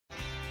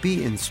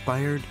Be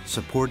inspired,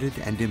 supported,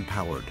 and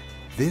empowered.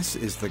 This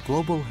is the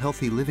Global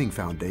Healthy Living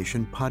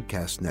Foundation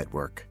podcast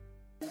network.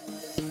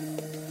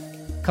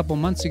 A couple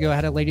months ago, I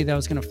had a lady that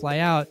was going to fly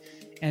out,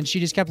 and she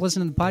just kept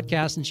listening to the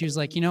podcast, and she was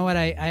like, you know what,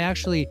 I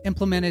actually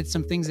implemented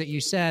some things that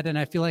you said, and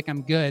I feel like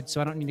I'm good,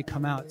 so I don't need to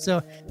come out.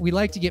 So we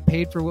like to get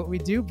paid for what we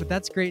do, but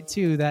that's great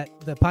too, that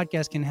the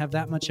podcast can have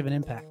that much of an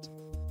impact.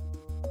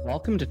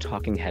 Welcome to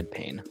Talking Head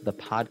Pain, the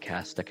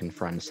podcast that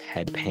confronts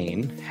head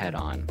pain head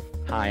on.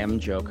 Hi, I'm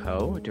Joe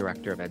Coe,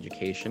 Director of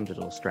Education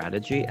Digital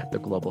Strategy at the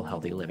Global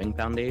Healthy Living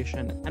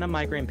Foundation, and a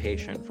migraine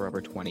patient for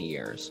over 20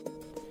 years.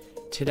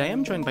 Today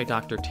I'm joined by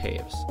Dr.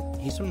 Taves.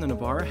 He's from the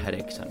Novara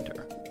Headache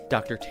Center.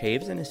 Dr.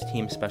 Taves and his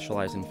team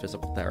specialize in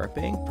physical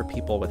therapy for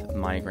people with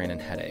migraine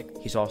and headache.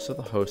 He's also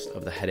the host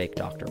of the Headache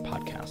Doctor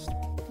podcast.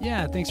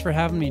 Yeah, thanks for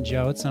having me,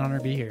 Joe. It's an honor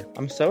to be here.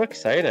 I'm so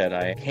excited.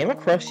 I came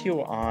across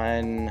you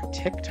on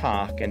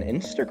TikTok and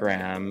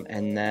Instagram,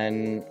 and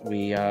then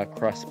we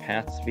crossed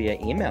paths via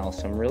email.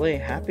 So I'm really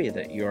happy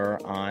that you're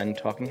on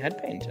Talking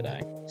Head Pain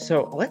today.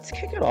 So let's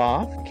kick it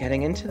off,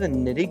 getting into the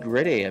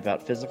nitty-gritty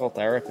about physical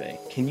therapy.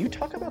 Can you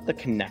talk about the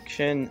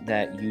connection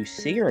that you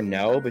see or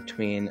know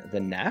between the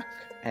neck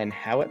and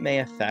how it may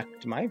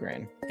affect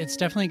migraine? It's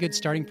definitely a good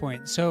starting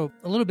point. So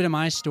a little bit of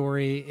my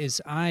story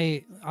is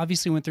I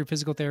obviously went through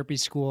physical therapy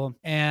school,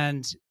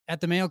 and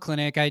at the Mayo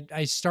Clinic,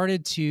 I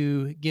started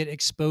to get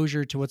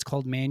exposure to what's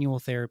called manual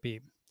therapy.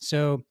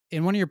 So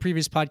in one of your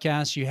previous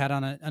podcasts, you had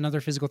on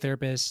another physical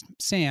therapist,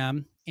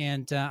 Sam,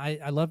 and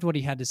I loved what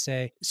he had to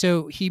say.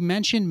 So he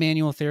mentioned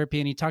manual therapy,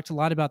 and he talked a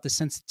lot about the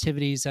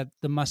sensitivities that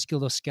the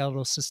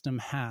musculoskeletal system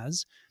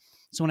has.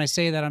 So when I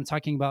say that, I'm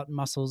talking about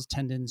muscles,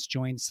 tendons,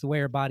 joints, the way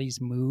our bodies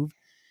move.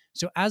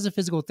 So as a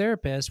physical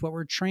therapist, what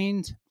we're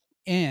trained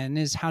in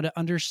is how to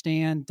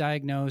understand,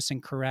 diagnose,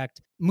 and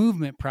correct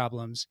movement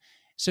problems.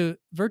 So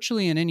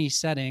virtually in any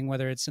setting,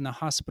 whether it's in the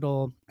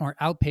hospital or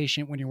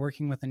outpatient when you're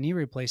working with a knee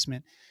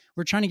replacement,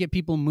 we're trying to get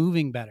people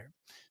moving better.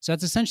 So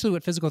that's essentially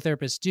what physical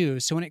therapists do.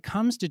 So when it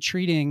comes to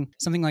treating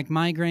something like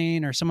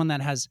migraine or someone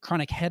that has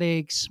chronic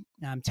headaches,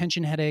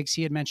 tension headaches,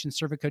 he had mentioned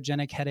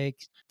cervicogenic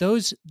headache,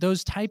 those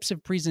types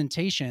of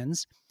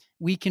presentations,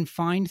 we can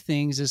find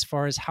things as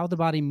far as how the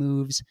body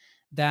moves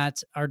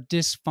that are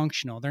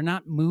dysfunctional. They're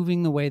not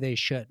moving the way they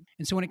should.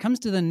 And so when it comes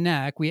to the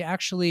neck,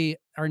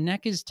 our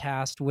neck is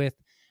tasked with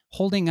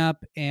holding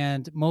up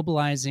and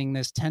mobilizing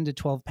this 10 to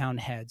 12 pound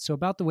head. So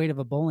about the weight of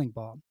a bowling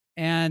ball.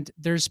 And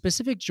there's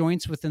specific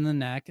joints within the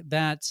neck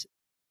that,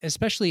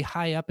 especially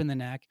high up in the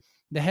neck,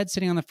 the head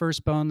sitting on the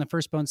first bone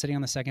sitting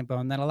on the second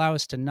bone, that allow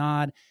us to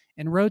nod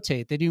and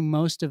rotate. They do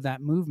most of that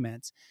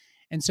movement.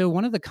 And so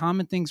one of the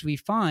common things we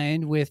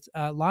find with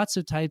lots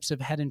of types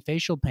of head and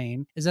facial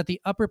pain is that the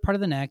upper part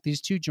of the neck,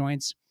 these two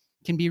joints,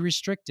 can be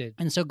restricted.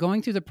 And so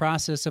going through the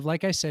process of,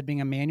 like I said,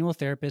 being a manual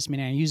therapist,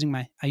 meaning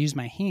I use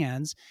my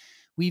hands,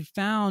 we've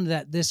found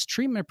that this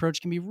treatment approach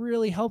can be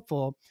really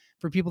helpful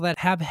for people that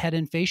have head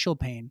and facial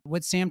pain.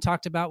 What Sam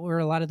talked about were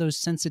a lot of those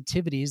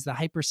sensitivities, the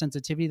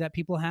hypersensitivity that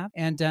people have.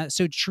 And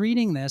so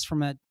treating this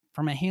from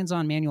a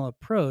hands-on manual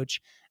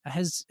approach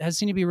has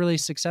seemed to be really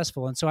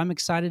successful. And so I'm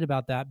excited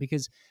about that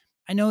because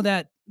I know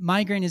that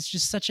migraine is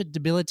just such a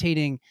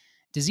debilitating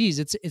disease.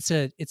 It's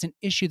an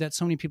issue that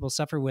so many people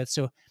suffer with.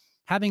 So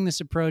having this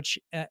approach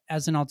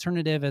as an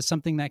alternative, as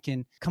something that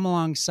can come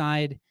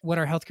alongside what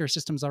our healthcare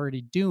system's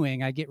already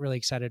doing, I get really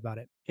excited about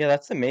it. Yeah,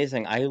 that's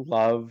amazing. I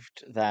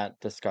loved that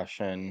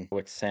discussion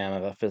with Sam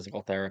about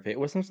physical therapy. It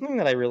wasn't something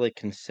that I really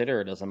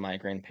considered as a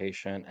migraine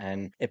patient,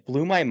 and it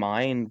blew my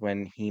mind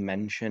when he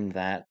mentioned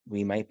that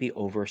we might be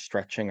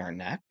overstretching our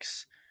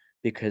necks,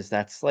 because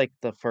that's like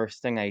the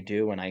first thing I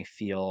do when I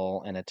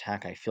feel an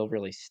attack. I feel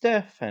really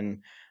stiff,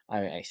 and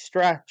I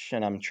stretch,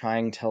 and I'm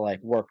trying to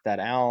like work that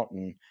out,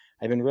 and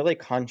I've been really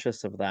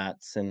conscious of that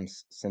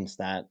since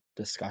that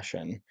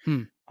discussion.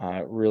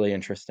 Really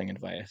interesting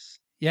advice.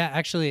 Yeah,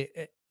 actually,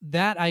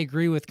 that I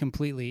agree with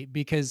completely,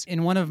 because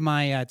in one of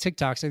my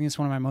TikToks, I think it's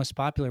one of my most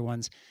popular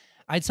ones,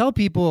 I tell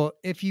people,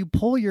 if you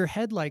pull your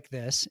head like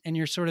this and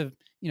you're sort of,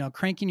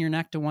 cranking your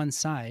neck to one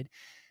side,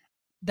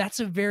 that's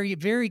a very,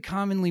 very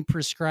commonly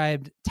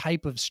prescribed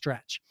type of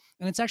stretch.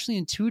 And it's actually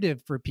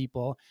intuitive for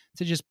people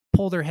to just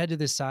pull their head to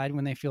the side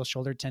when they feel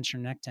shoulder tension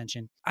or neck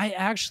tension. I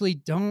actually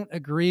don't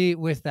agree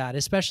with that,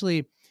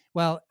 especially,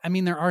 well, I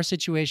mean, there are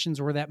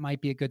situations where that might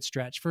be a good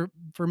stretch. For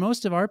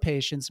most of our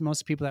patients,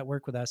 most people that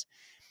work with us,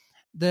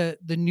 the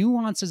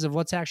nuances of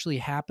what's actually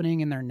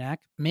happening in their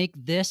neck make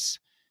this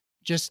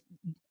just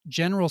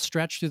general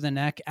stretch through the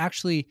neck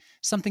actually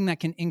something that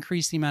can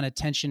increase the amount of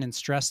tension and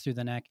stress through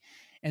the neck.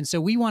 And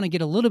so we want to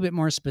get a little bit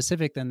more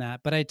specific than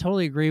that, but I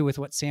totally agree with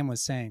what Sam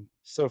was saying.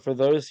 So for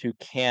those who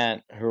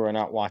are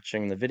not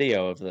watching the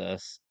video of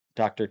this,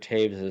 Dr.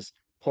 Taves is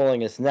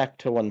pulling his neck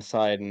to one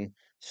side and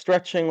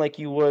stretching like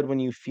you would when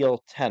you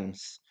feel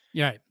tense.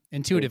 Yeah, right.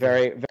 Intuitively.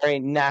 Very, very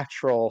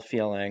natural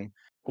feeling.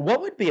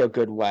 What would be a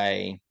good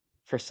way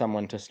for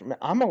someone to...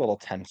 I'm a little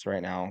tense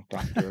right now,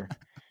 Dr.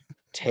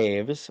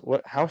 Taves.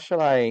 How should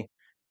I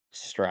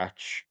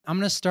stretch? I'm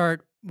going to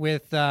start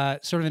with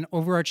sort of an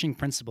overarching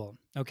principle,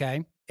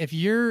 okay? If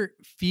you're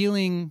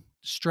feeling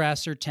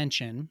stress or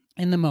tension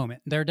in the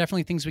moment. There are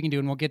definitely things we can do,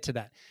 and we'll get to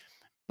that.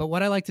 But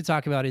what I like to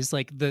talk about is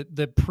like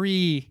the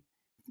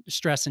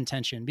pre-stress and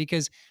tension,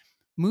 because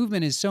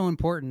movement is so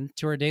important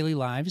to our daily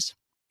lives.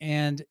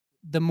 And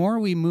the more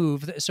we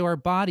move, so our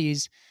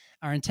bodies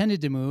are intended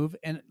to move.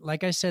 And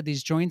like I said,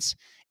 these joints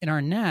in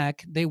our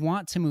neck, they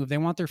want to move. They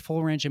want their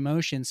full range of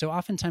motion. So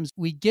oftentimes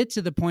we get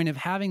to the point of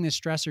having this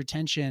stress or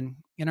tension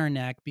in our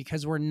neck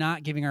because we're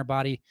not giving our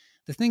body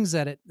the things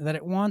that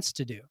it wants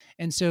to do.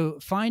 And so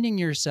finding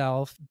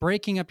yourself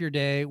breaking up your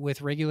day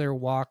with regular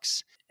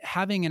walks,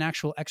 having an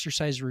actual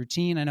exercise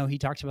routine, I know he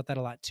talked about that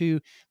a lot too,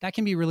 that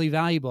can be really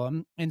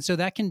valuable. And so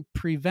that can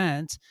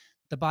prevent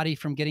the body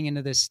from getting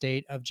into this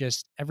state of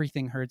just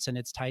everything hurts and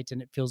it's tight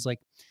and it feels like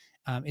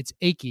it's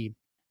achy.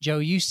 Joe,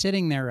 you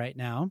sitting there right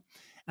now.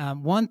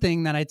 One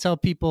thing that I tell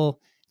people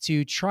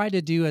to try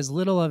to do as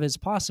little of as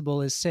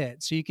possible is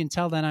sit. So you can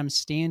tell that I'm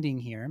standing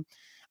here.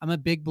 I'm a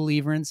big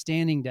believer in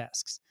standing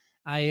desks.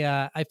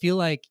 I feel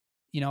like,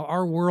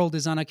 our world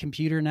is on a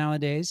computer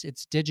nowadays.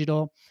 It's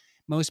digital.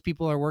 Most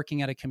people are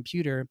working at a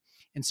computer.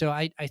 And so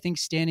I think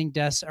standing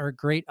desks are a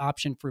great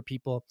option for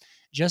people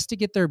just to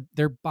get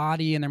their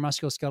body and their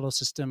musculoskeletal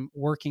system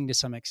working to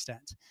some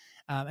extent.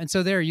 And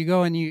so there you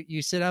go and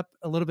you sit up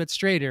a little bit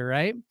straighter,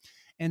 right?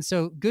 And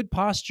so good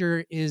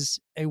posture is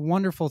a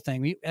wonderful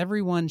thing.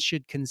 Everyone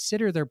should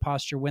consider their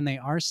posture when they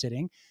are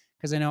sitting,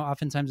 because I know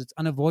oftentimes it's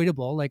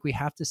unavoidable, like we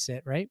have to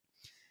sit, right?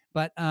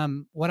 But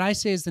what I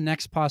say is the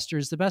next posture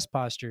is the best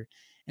posture.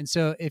 And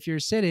so if you're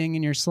sitting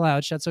and you're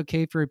slouched, that's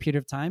okay for a period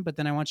of time. But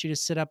then I want you to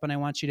sit up and I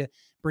want you to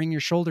bring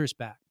your shoulders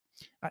back.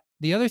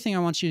 The other thing I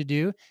want you to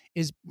do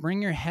is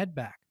bring your head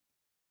back.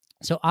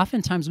 So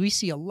oftentimes we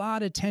see a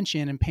lot of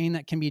tension and pain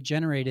that can be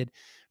generated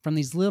from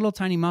these little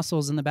tiny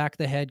muscles in the back of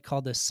the head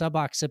called the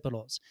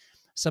suboccipitals.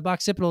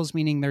 Suboccipitals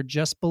meaning they're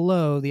just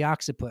below the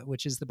occiput,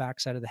 which is the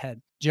backside of the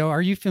head. Joe,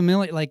 are you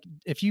familiar? Like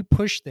if you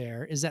push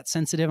there, is that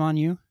sensitive on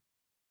you?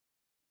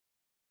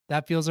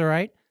 That feels all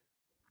right?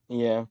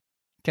 Yeah.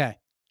 Okay,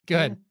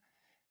 good. Yeah.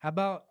 How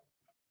about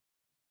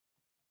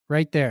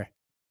right there?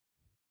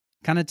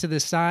 Kind of to the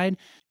side.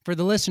 For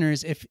the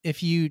listeners,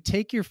 if you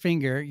take your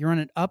finger, you run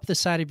it up the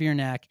side of your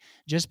neck,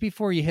 just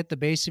before you hit the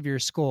base of your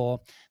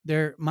skull,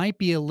 there might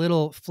be a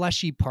little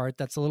fleshy part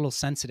that's a little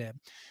sensitive.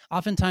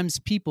 Oftentimes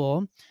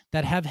people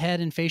that have head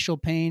and facial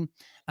pain,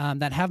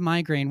 that have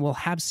migraine will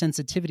have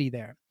sensitivity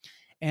there.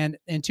 And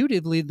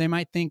intuitively, they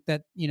might think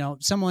that,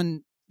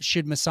 someone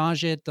should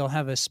massage it. They'll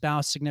have a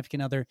spouse,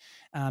 significant other,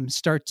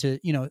 start to,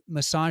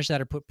 massage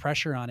that or put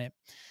pressure on it.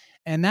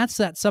 And that's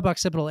that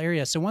suboccipital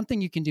area. So one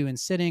thing you can do in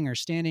sitting or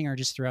standing or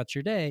just throughout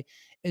your day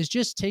is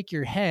just take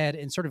your head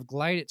and sort of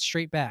glide it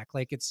straight back.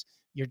 Like it's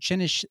your chin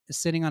is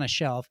sitting on a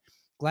shelf,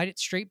 glide it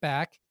straight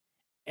back.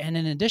 And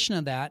in addition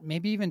to that,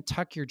 maybe even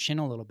tuck your chin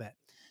a little bit.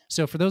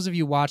 So for those of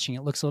you watching,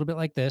 it looks a little bit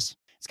like this.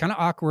 It's kind of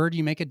awkward.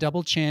 You make a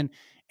double chin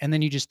and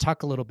then you just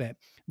tuck a little bit.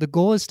 The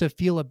goal is to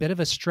feel a bit of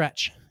a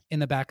stretch in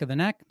the back of the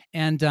neck.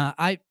 And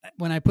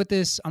when I put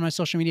this on my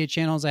social media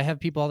channels, I have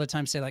people all the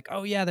time say like,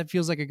 oh yeah, that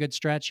feels like a good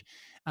stretch.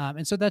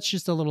 And so that's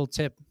just a little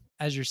tip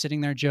as you're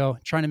sitting there, Joe,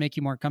 trying to make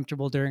you more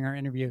comfortable during our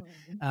interview.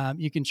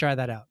 You can try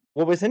that out.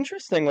 What was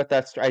interesting with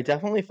that, I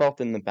definitely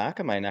felt in the back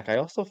of my neck. I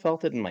also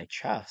felt it in my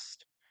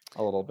chest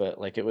a little bit,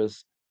 like it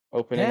was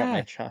opening up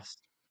my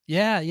chest.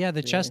 Yeah.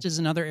 The chest is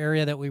another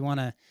area that we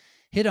want to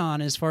hit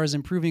on as far as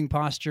improving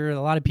posture.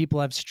 A lot of people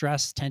have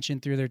stress,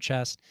 tension through their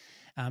chest.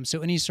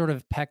 So any sort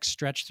of pec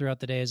stretch throughout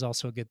the day is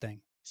also a good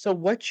thing. So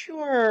what's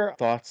your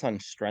thoughts on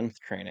strength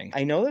training?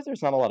 I know that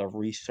there's not a lot of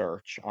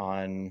research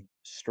on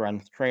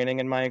strength training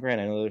in migraine.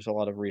 I know there's a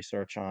lot of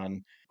research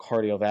on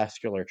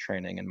cardiovascular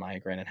training in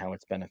migraine and how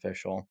it's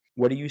beneficial.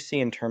 What do you see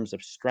in terms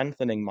of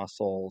strengthening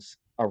muscles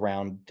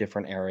around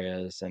different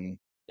areas? And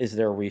is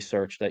there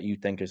research that you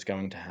think is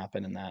going to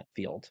happen in that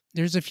field?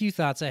 There's a few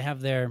thoughts I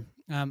have there.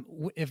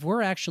 If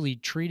we're actually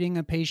treating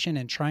a patient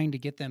and trying to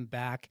get them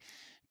back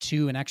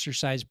to an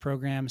exercise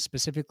program,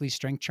 specifically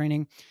strength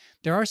training,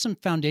 there are some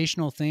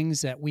foundational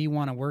things that we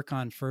want to work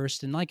on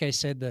first. And like I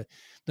said,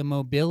 the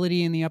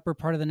mobility in the upper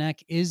part of the neck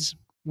is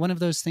one of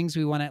those things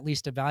we want to at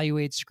least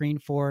evaluate, screen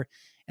for,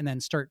 and then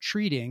start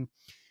treating.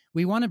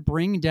 We want to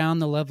bring down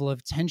the level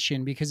of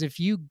tension, because if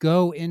you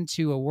go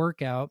into a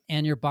workout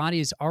and your body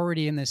is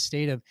already in this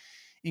state of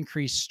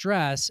increased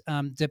stress,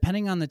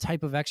 depending on the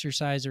type of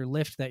exercise or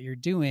lift that you're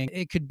doing,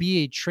 it could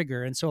be a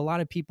trigger. And so a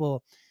lot of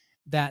people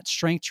that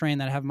strength train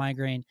that have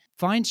migraine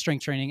find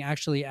strength training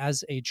actually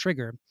as a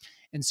trigger.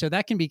 And so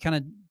that can be kind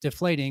of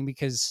deflating,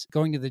 because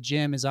going to the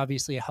gym is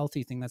obviously a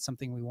healthy thing. That's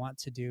something we want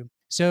to do.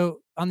 So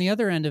on the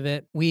other end of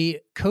it, we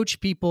coach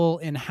people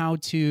in how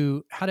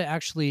to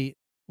actually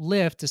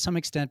lift to some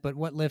extent, but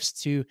what lifts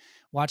to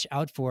watch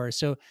out for.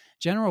 So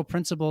general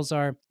principles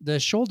are the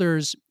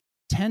shoulders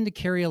tend to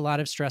carry a lot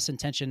of stress and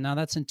tension. Now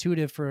that's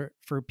intuitive for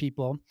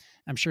people,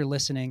 I'm sure,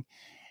 listening.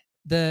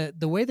 The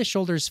way the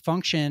shoulders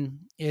function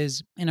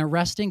is in a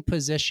resting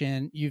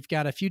position. You've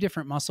got a few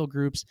different muscle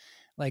groups,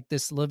 like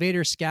this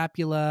levator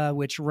scapula,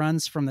 which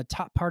runs from the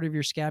top part of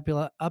your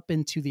scapula up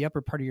into the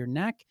upper part of your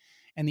neck,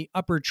 and the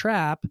upper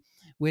trap,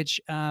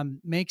 which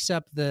makes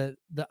up the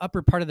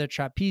upper part of the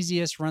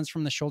trapezius, runs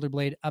from the shoulder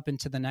blade up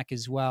into the neck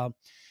as well.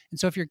 And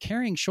so if you're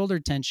carrying shoulder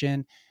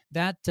tension,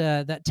 that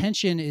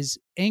tension is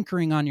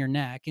anchoring on your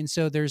neck. And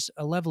so there's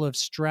a level of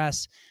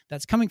stress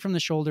that's coming from the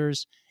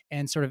shoulders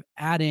and sort of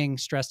adding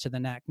stress to the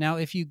neck. Now,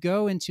 if you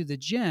go into the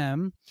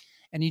gym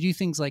and you do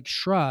things like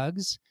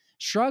shrugs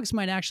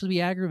might actually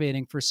be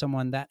aggravating for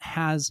someone that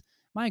has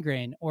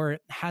migraine or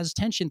has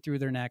tension through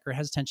their neck or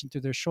has tension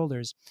through their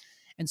shoulders.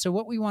 And so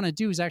what we want to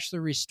do is actually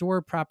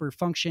restore proper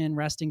function,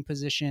 resting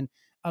position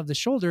of the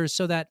shoulders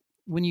so that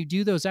when you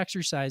do those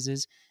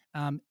exercises,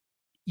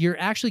 you're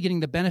actually getting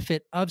the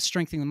benefit of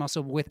strengthening the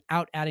muscle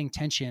without adding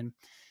tension.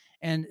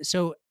 And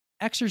so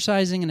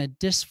exercising in a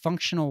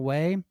dysfunctional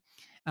way,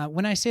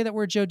 when I say that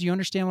word, Joe, do you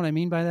understand what I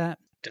mean by that?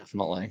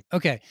 Definitely.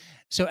 Okay.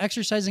 So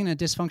exercising in a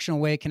dysfunctional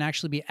way can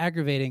actually be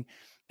aggravating.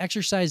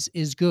 Exercise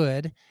is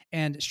good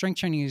and strength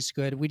training is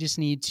good. We just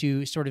need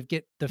to sort of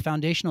get the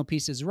foundational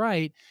pieces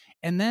right.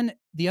 And then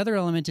the other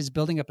element is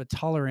building up a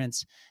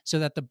tolerance so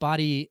that the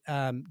body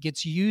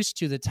gets used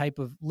to the type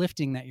of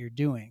lifting that you're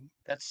doing.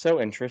 That's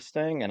so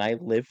interesting. And I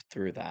lived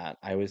through that.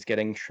 I was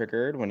getting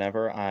triggered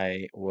whenever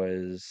I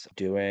was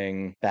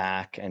doing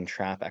back and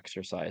trap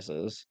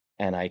exercises,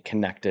 and I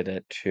connected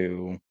it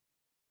to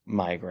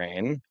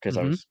migraine because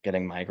I Mm-hmm. was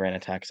getting migraine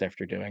attacks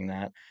after doing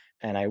that.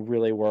 And I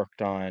really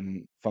worked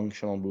on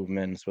functional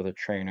movements with a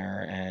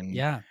trainer and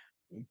Yeah.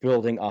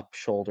 building up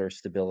shoulder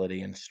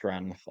stability and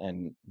strength,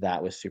 and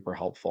that was super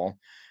helpful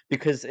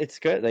because it's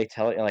good. They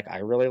tell you, like, I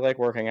really like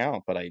working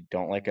out, but I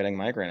don't like getting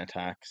migraine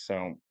attacks. So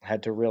I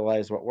had to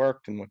realize what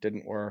worked and what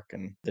didn't work.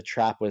 And the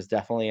trap was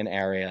definitely an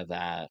area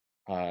that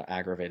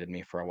aggravated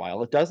me for a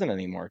while. It doesn't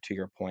anymore, to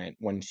your point,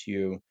 once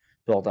you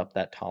build up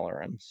that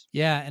tolerance.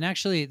 Yeah. And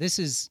actually, this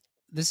is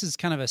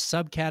kind of a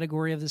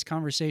subcategory of this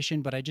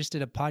conversation, but I just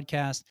did a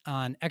podcast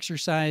on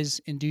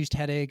exercise induced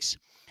headaches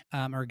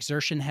or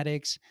exertion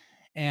headaches.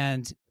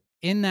 And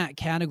in that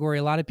category,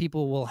 a lot of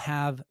people will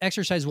have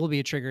exercise will be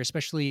a trigger,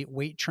 especially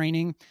weight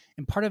training.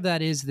 And part of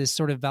that is this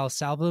sort of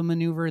Valsalva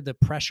maneuver, the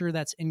pressure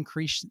that's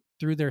increased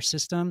through their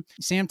system.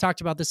 Sam talked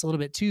about this a little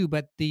bit too,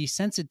 but the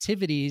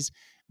sensitivities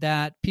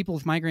that people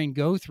with migraine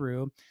go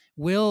through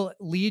will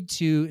lead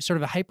to sort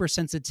of a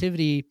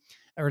hypersensitivity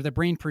or the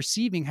brain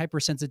perceiving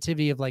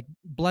hypersensitivity of like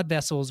blood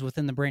vessels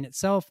within the brain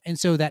itself. And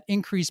so that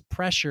increased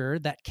pressure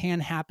that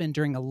can happen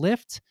during a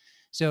lift.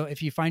 So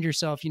if you find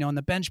yourself, on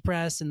the bench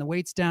press and the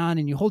weight's down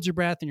and you hold your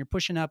breath and you're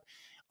pushing up,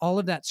 all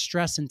of that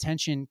stress and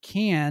tension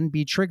can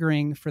be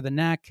triggering for the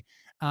neck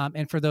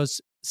and for those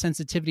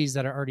sensitivities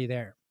that are already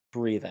there.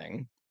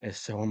 Breathing is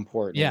so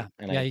important. Yeah.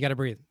 And Yeah. You got to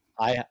breathe.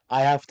 I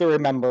have to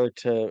remember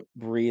to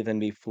breathe and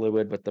be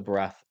fluid with the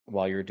breath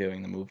while you're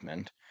doing the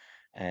movement.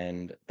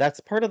 And that's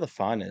part of the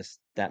fun, is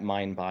that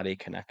mind-body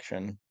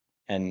connection,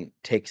 and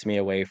takes me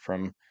away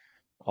from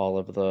all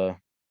of the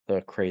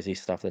crazy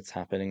stuff that's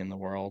happening in the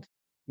world.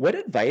 What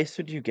advice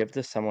would you give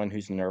to someone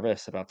who's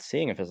nervous about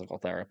seeing a physical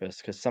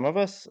therapist? Because some of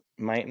us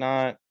might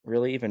not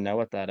really even know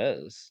what that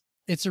is.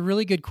 It's a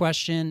really good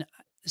question.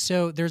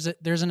 So there's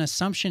an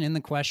assumption in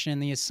the question.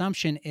 The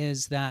assumption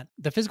is that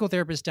the physical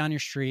therapist down your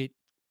street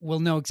will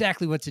know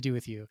exactly what to do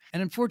with you.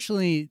 And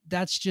unfortunately,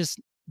 that's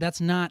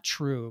not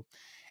true.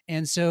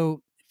 And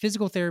so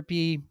physical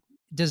therapy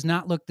does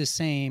not look the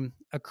same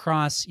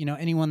across,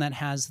 anyone that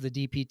has the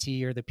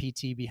DPT or the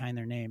PT behind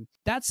their name.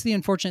 That's the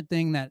unfortunate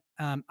thing that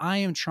I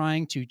am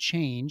trying to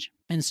change.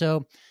 And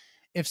so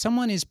if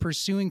someone is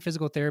pursuing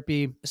physical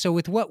therapy, so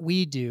with what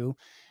we do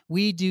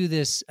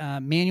this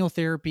manual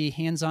therapy,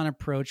 hands-on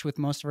approach with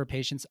most of our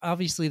patients.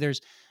 Obviously,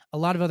 there's a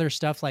lot of other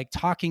stuff like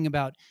talking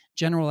about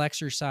general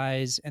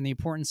exercise and the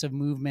importance of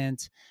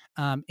movement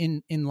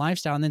in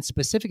lifestyle, and then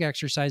specific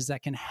exercise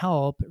that can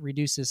help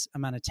reduce this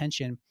amount of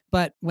tension.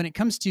 But when it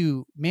comes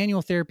to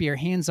manual therapy or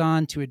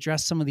hands-on to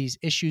address some of these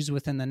issues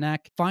within the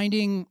neck,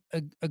 finding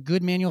a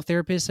good manual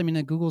therapist,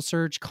 a Google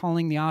search,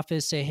 calling the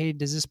office, say, hey,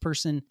 does this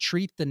person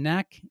treat the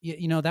neck?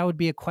 That would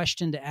be a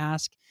question to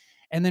ask.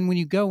 And then when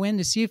you go in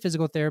to see a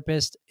physical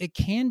therapist, it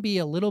can be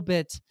a little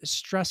bit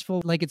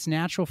stressful. Like, it's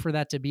natural for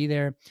that to be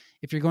there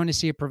if you're going to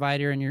see a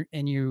provider and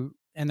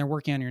they're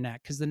working on your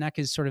neck, because the neck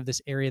is sort of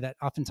this area that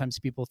oftentimes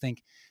people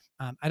think,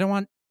 I don't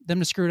want them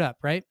to screw it up,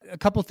 right? A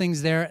couple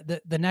things there.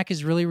 The neck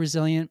is really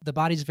resilient. The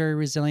body's very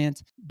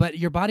resilient, but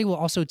your body will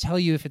also tell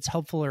you if it's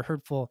helpful or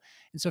hurtful.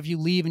 And so if you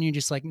leave and you're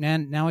just like,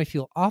 man, now I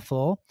feel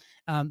awful,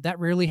 that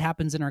rarely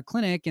happens in our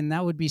clinic. And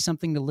that would be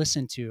something to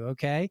listen to.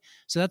 Okay.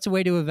 So that's a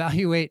way to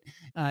evaluate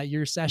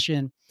your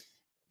session.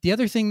 The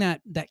other thing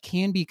that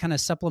can be kind of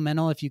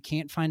supplemental if you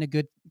can't find a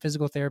good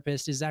physical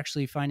therapist is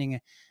actually finding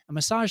a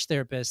massage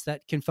therapist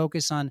that can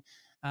focus on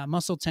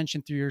muscle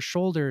tension through your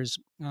shoulders.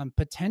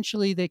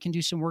 Potentially, they can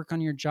do some work on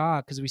your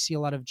jaw, because we see a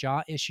lot of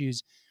jaw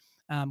issues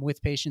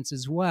with patients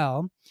as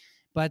well.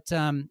 But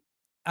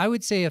I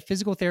would say a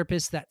physical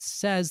therapist that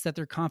says that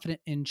they're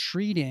confident in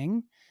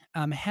treating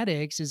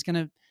headaches is going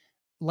to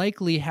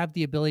likely have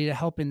the ability to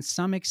help in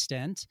some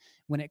extent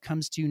when it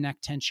comes to neck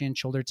tension,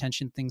 shoulder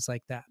tension, things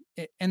like that.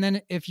 And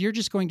then if you're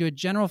just going to a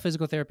general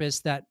physical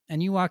therapist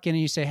and you walk in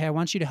and you say, hey, I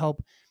want you to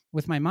help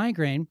with my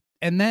migraine.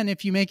 And then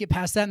if you make it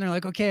past that and they're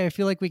like, okay, I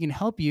feel like we can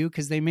help you,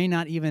 because they may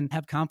not even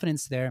have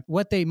confidence there,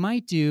 what they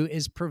might do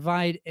is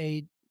provide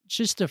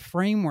just a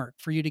framework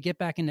for you to get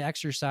back into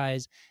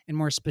exercise and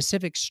more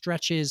specific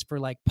stretches for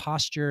like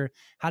posture,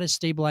 how to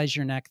stabilize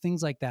your neck,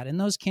 things like that. And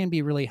those can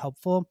be really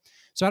helpful.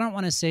 So I don't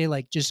want to say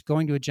like just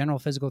going to a general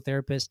physical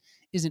therapist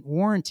isn't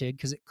warranted,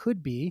 because it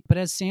could be. But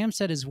as Sam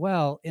said as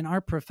well, in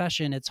our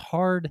profession, it's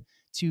hard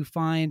to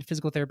find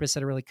physical therapists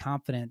that are really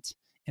confident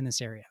in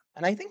this area.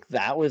 And I think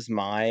that was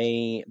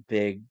my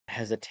big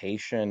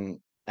hesitation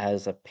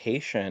as a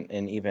patient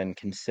in even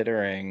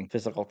considering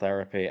physical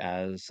therapy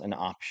as an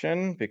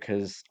option,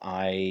 because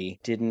I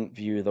didn't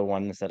view the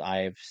ones that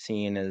I've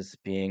seen as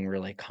being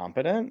really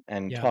competent.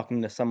 And Yeah.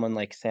 talking to someone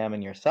like Sam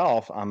and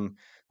yourself, I'm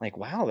like,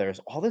 wow, there's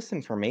all this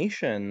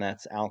information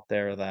that's out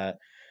there that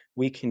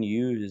we can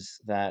use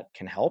that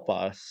can help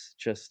us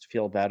just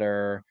feel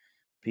better,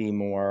 be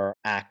more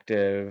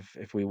active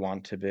if we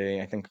want to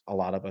be. I think a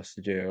lot of us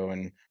do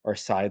and are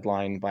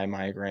sidelined by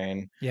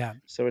migraine. Yeah.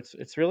 So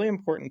it's really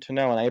important to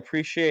know, and I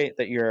appreciate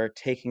that you're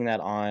taking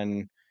that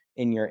on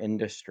in your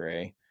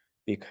industry,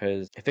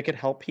 because if it could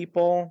help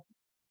people,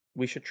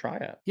 we should try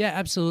it. Yeah,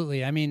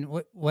 absolutely. I mean,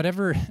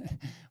 whatever,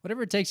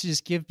 whatever it takes to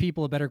just give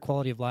people a better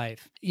quality of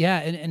life. Yeah,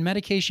 and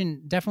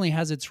medication definitely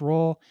has its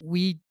role.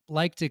 We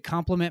like to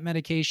complement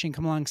medication,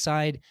 come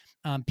alongside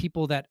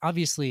people that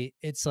obviously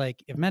it's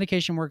like if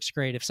medication works,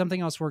 great. If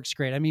something else works,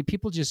 great. I mean,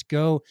 people just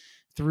go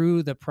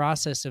through the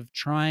process of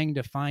trying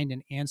to find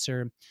an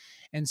answer.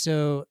 And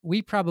so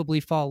we probably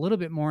fall a little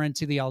bit more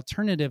into the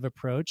alternative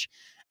approach.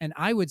 And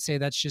I would say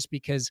that's just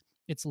because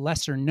it's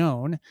lesser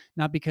known,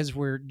 not because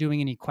we're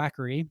doing any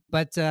quackery.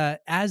 But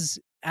as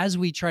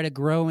we try to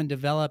grow and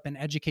develop and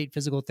educate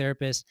physical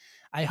therapists,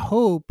 I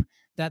hope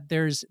that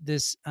there's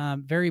this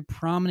very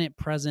prominent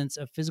presence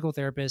of physical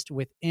therapists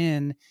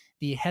within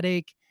the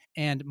headache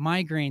and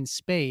migraine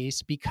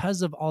space,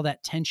 because of all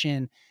that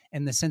tension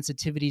and the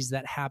sensitivities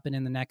that happen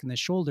in the neck and the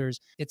shoulders.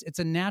 It's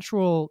a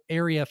natural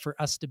area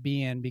for us to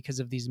be in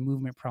because of these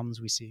movement problems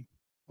we see.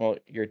 Well,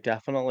 you're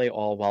definitely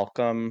all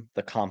welcome,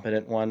 the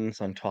competent ones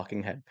on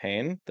Talking Head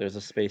Pain. There's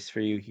a space for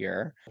you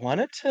here.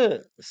 Wanted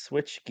to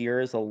switch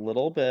gears a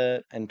little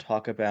bit and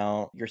talk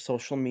about your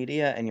social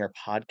media and your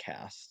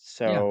podcast.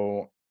 Yeah.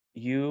 So,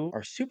 you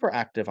are super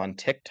active on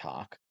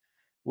TikTok,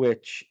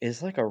 which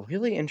is like a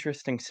really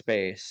interesting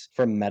space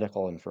for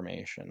medical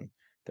information.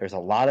 There's a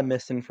lot of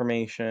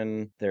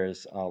misinformation.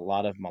 There's a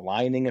lot of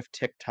maligning of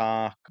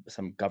TikTok.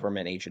 Some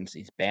government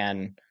agencies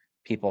ban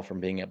people from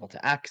being able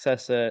to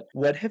access it.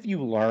 What have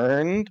you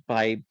learned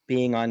by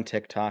being on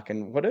TikTok,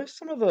 and what are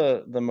some of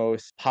the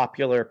most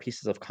popular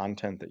pieces of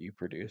content that you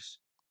produce?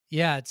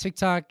 Yeah,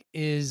 TikTok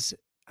is,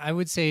 I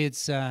would say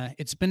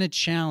it's been a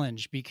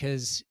challenge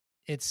because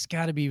it's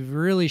got to be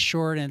really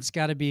short, and it's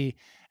got to be,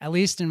 at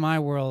least in my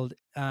world,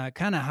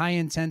 kind of high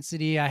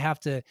intensity. I have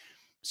to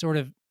sort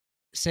of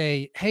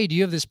say, "Hey, do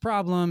you have this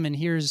problem, and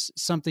here's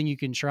something you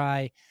can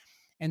try."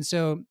 And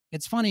so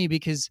it's funny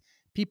because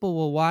people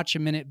will watch a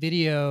minute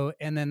video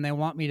and then they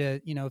want me to,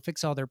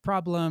 fix all their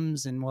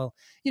problems. And well,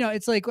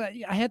 it's like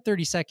I had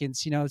 30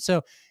 seconds,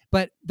 so,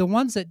 but the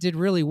ones that did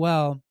really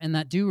well and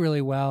that do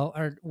really well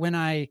are when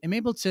I am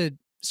able to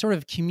sort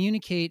of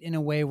communicate in a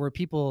way where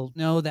people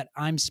know that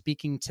I'm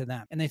speaking to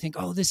them and they think,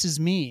 oh, this is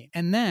me.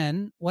 And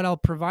then what I'll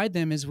provide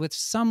them is with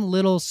some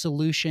little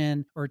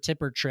solution or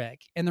tip or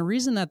trick. And the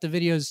reason that the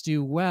videos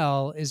do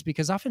well is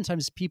because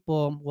oftentimes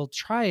people will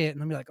try it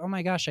and they'll be like, oh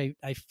my gosh,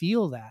 I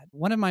feel that.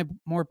 One of my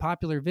more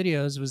popular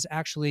videos was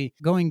actually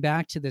going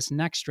back to this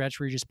neck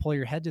stretch where you just pull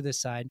your head to the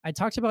side. I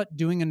talked about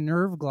doing a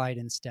nerve glide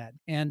instead.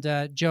 And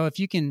Joe,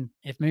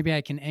 if maybe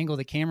I can angle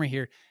the camera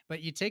here,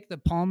 but you take the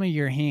palm of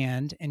your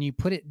hand and you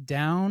put it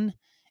down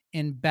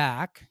and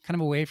back, kind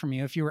of away from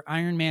you. If you were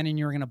Iron Man and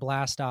you were going to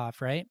blast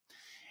off, right?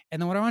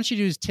 And then what I want you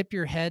to do is tip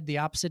your head the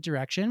opposite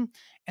direction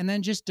and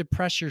then just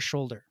depress your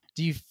shoulder.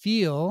 Do you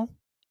feel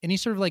any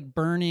sort of like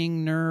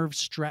burning nerve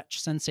stretch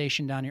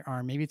sensation down your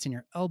arm? Maybe it's in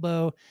your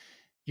elbow.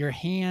 Your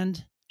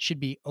hand should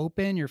be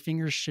open. Your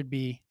fingers should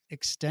be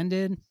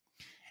extended.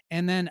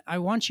 And then I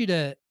want you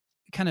to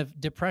kind of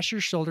depress your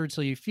shoulder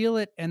until you feel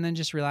it and then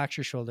just relax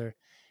your shoulder.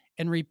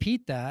 And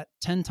repeat that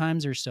 10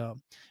 times or so.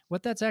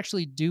 What that's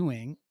actually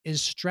doing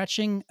is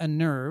stretching a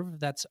nerve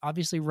that's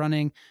obviously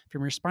running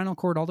from your spinal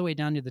cord all the way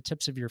down to the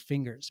tips of your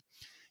fingers.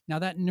 Now,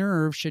 that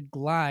nerve should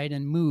glide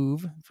and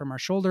move from our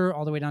shoulder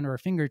all the way down to our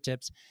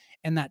fingertips.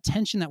 And that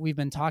tension that we've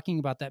been talking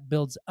about that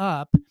builds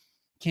up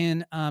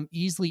can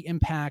easily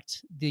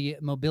impact the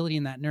mobility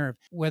in that nerve.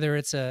 Whether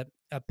it's a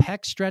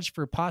pec stretch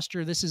for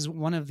posture, this is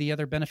one of the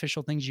other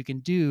beneficial things you can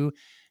do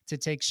to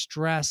take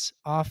stress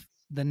off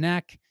the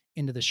neck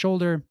into the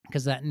shoulder,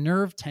 because that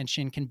nerve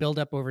tension can build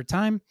up over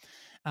time.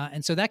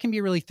 And so that can be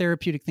a really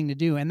therapeutic thing to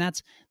do. And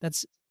that's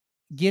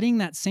getting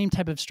that same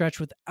type of stretch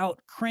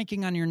without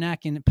cranking on your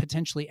neck and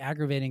potentially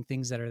aggravating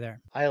things that are there.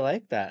 I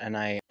like that. And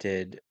I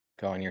did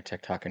go on your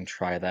TikTok and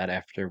try that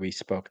after we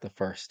spoke the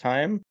first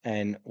time.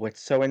 And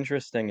what's so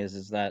interesting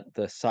is that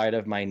the side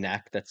of my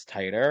neck that's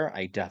tighter,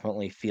 I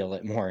definitely feel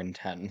it more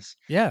intense.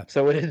 Yeah.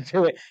 So it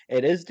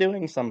is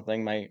doing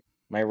something.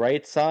 My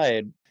right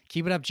side,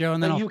 Keep it up, Joe,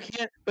 and then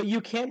but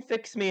you can't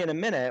fix me in a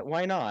minute.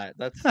 Why not?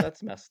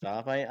 That's messed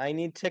up. I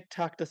need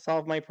TikTok to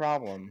solve my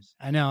problems.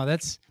 I know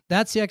that's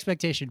the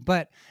expectation,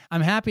 but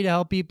I'm happy to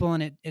help people,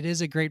 and it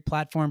is a great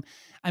platform.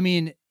 I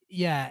mean,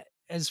 yeah,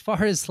 as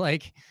far as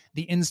like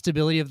the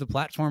instability of the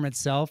platform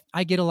itself,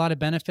 I get a lot of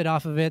benefit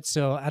off of it.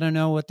 So I don't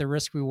know what the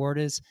risk reward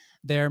is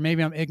there.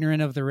 Maybe I'm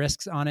ignorant of the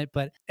risks on it,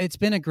 but it's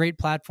been a great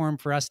platform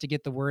for us to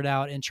get the word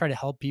out and try to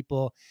help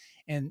people.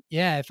 And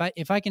yeah,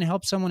 if I can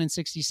help someone in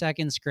 60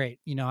 seconds, great.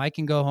 I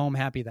can go home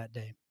happy that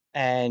day.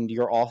 And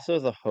you're also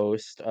the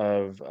host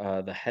of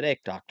the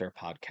Headache Doctor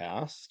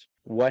podcast.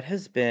 What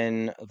has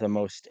been the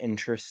most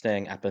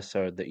interesting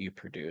episode that you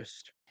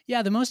produced?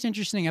 Yeah, the most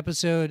interesting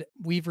episode,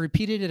 we've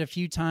repeated it a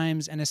few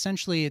times, and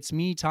essentially it's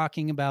me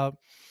talking about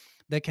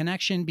the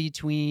connection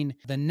between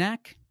the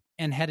neck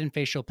and head and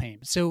facial pain.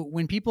 So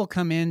when people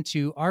come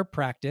into our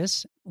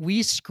practice,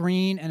 we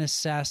screen and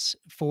assess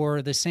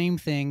for the same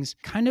things,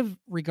 kind of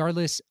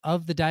regardless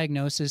of the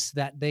diagnosis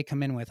that they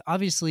come in with.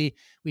 Obviously,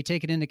 we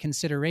take it into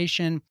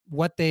consideration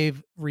what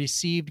they've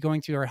received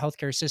going through our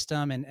healthcare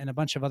system and a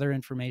bunch of other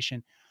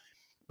information.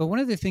 But one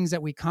of the things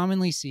that we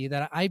commonly see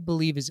that I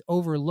believe is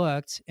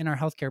overlooked in our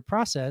healthcare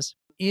process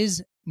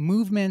is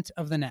movement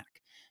of the neck.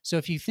 So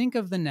if you think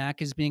of the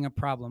neck as being a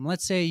problem,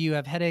 let's say you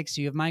have headaches,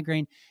 you have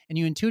migraine, and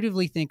you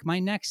intuitively think my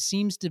neck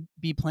seems to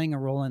be playing a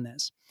role in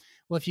this.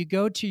 Well, if you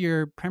go to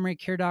your primary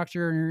care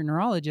doctor or your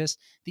neurologist,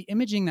 the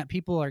imaging that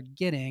people are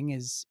getting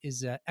is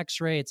a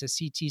X-ray, it's a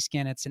CT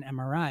scan, it's an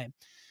MRI.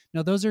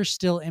 Now, those are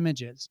still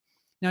images.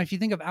 Now, if you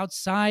think of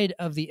outside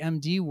of the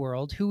MD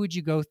world, who would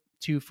you go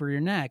to for your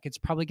neck? It's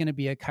probably going to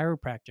be a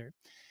chiropractor.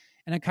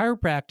 And a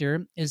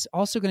chiropractor is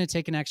also going to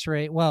take an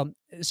X-ray. Well,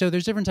 so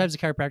there's different types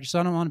of chiropractors. So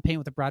I don't want to paint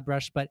with a broad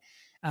brush, but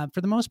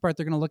for the most part,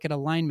 they're going to look at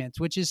alignment,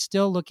 which is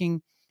still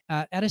looking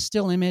at a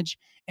still image.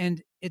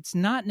 And it's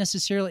not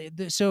necessarily,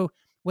 so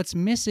what's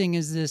missing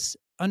is this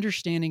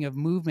understanding of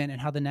movement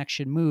and how the neck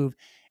should move,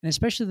 and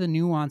especially the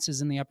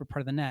nuances in the upper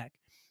part of the neck.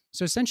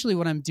 So essentially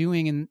what I'm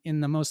doing in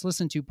the most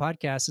listened to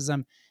podcast is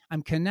I'm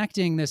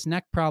connecting this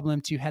neck problem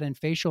to head and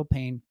facial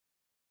pain.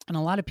 And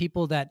a lot of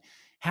people that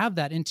have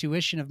that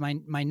intuition of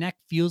my neck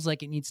feels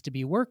like it needs to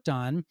be worked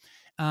on,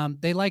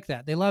 they like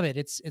that. They love it.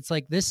 It's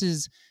like, this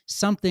is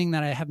something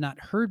that I have not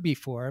heard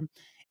before.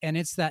 And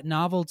it's that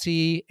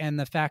novelty and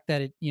the fact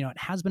that it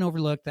has been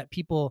overlooked, that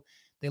people,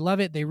 they love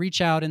it. They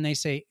reach out and they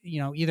say,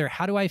 either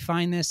how do I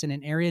find this in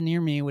an area near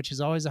me, which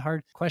is always a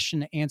hard question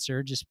to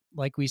answer, just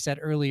like we said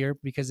earlier,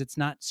 because it's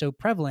not so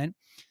prevalent.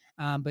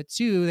 But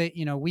two, that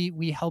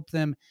we help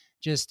them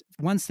just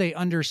once they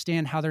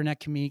understand how their neck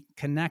can be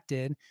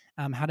connected,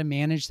 how to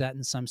manage that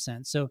in some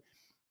sense. So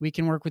we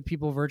can work with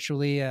people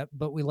virtually,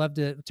 but we love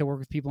to work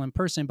with people in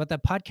person. But the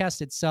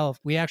podcast itself,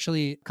 we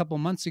actually a couple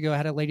months ago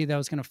had a lady that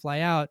was going to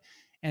fly out,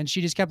 and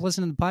she just kept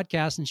listening to the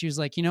podcast, and she was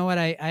like, you know what,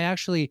 I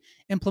actually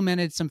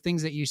implemented some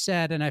things that you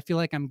said, and I feel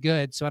like I'm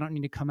good, so I don't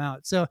need to come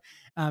out. So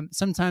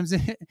sometimes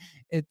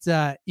it's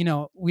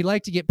we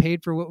like to get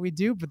paid for what we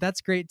do, but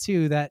that's great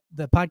too, that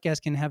the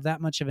podcast can have that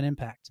much of an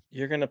impact.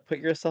 You're going to put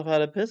yourself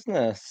out of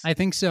business. I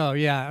think so.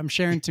 Yeah, I'm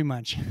sharing too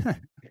much.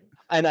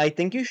 And I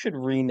think you should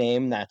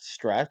rename that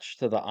stretch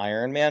to the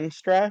Iron Man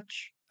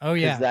stretch. Oh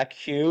Because yeah. that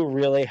cue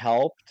really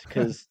helped.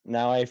 Because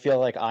now I feel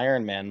like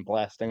Iron Man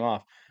blasting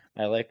off.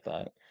 I like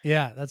that.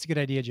 Yeah, that's a good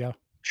idea, Joe.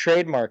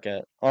 Trademark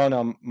it. Oh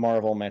no,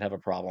 Marvel might have a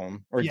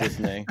problem. Or Yeah.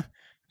 Disney.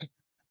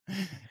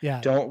 Yeah.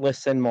 Don't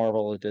listen,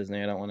 Marvel or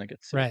Disney. I don't want to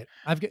get sued. Right.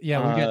 We've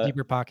got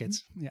deeper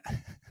pockets. Yeah.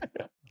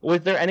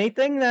 Was there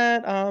anything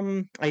that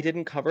I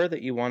didn't cover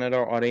that you wanted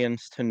our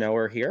audience to know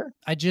or hear?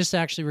 I just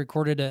actually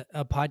recorded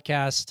a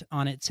podcast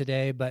on it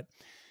today, but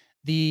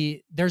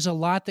there's a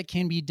lot that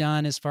can be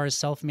done as far as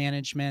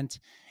self-management.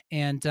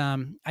 And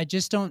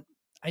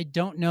I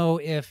don't know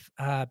if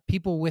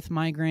people with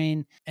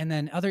migraine and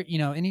then other,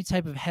 any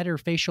type of head or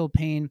facial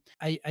pain,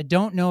 I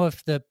don't know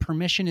if the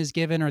permission is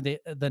given or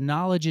the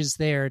knowledge is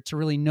there to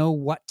really know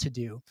what to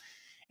do.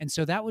 And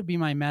so that would be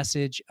my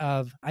message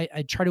of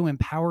I try to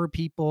empower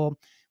people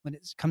when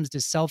it comes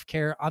to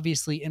self-care.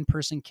 Obviously,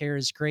 in-person care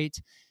is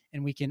great,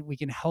 and we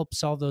can help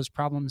solve those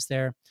problems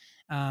there.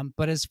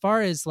 But as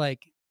far as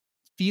like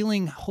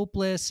feeling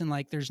hopeless and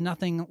like there's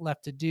nothing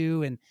left to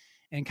do and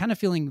kind of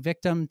feeling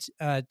victim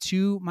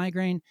to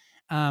migraine,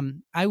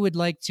 I would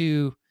like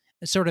to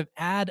sort of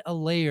add a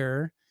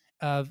layer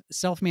of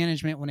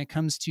self-management when it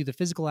comes to the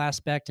physical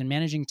aspect and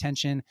managing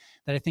tension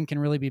that I think can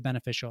really be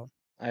beneficial.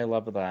 I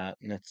love that.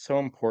 And it's so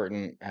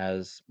important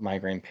as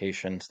migraine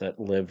patients that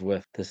live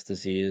with this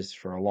disease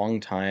for a long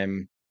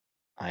time.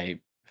 I've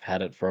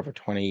had it for over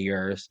 20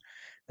 years,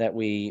 that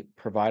we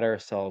provide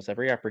ourselves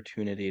every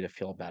opportunity to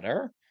feel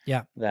better,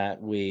 Yeah. that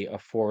we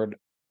afford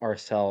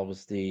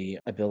ourselves the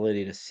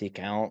ability to seek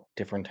out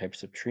different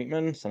types of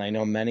treatments. And I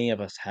know many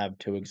of us have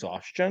to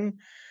exhaustion.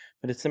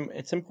 But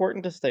it's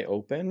important to stay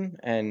open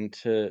and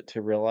to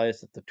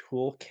realize that the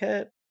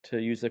toolkit, to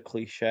use a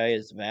cliche,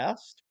 is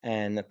vast,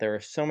 and that there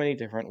are so many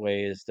different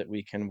ways that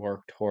we can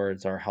work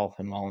towards our health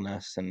and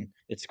wellness. And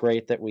it's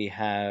great that we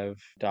have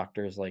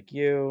doctors like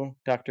you,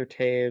 Dr.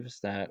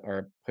 Taves, that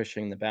are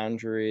pushing the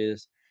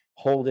boundaries,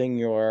 holding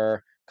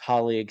your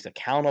colleagues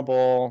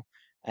accountable,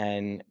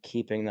 and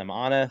keeping them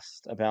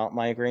honest about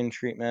migraine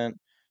treatment,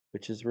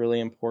 which is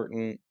really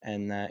important,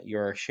 and that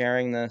you're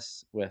sharing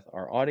this with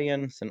our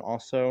audience and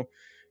also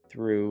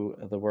through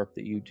the work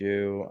that you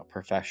do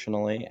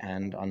professionally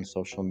and on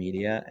social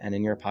media and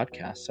in your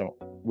podcast. So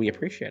we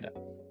appreciate it.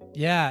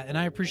 Yeah, and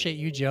I appreciate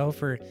you, Joe,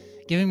 for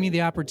giving me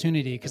the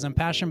opportunity, because I'm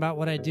passionate about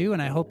what I do,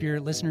 and I hope your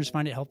listeners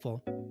find it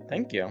helpful.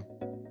 Thank you.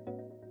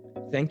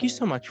 Thank you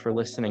so much for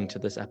listening to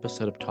this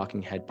episode of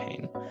Talking Head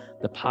Pain,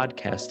 the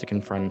podcast that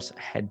confronts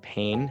head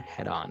pain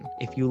head on.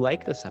 If you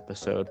like this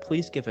episode,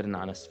 please give it an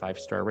honest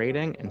 5-star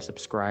rating and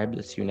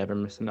subscribe so you never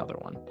miss another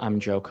one. I'm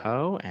Joe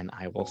Coe, and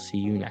I will see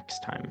you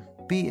next time.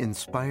 Be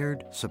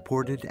inspired,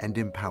 supported, and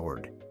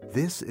empowered.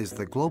 This is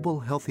the Global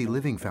Healthy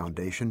Living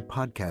Foundation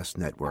Podcast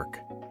Network.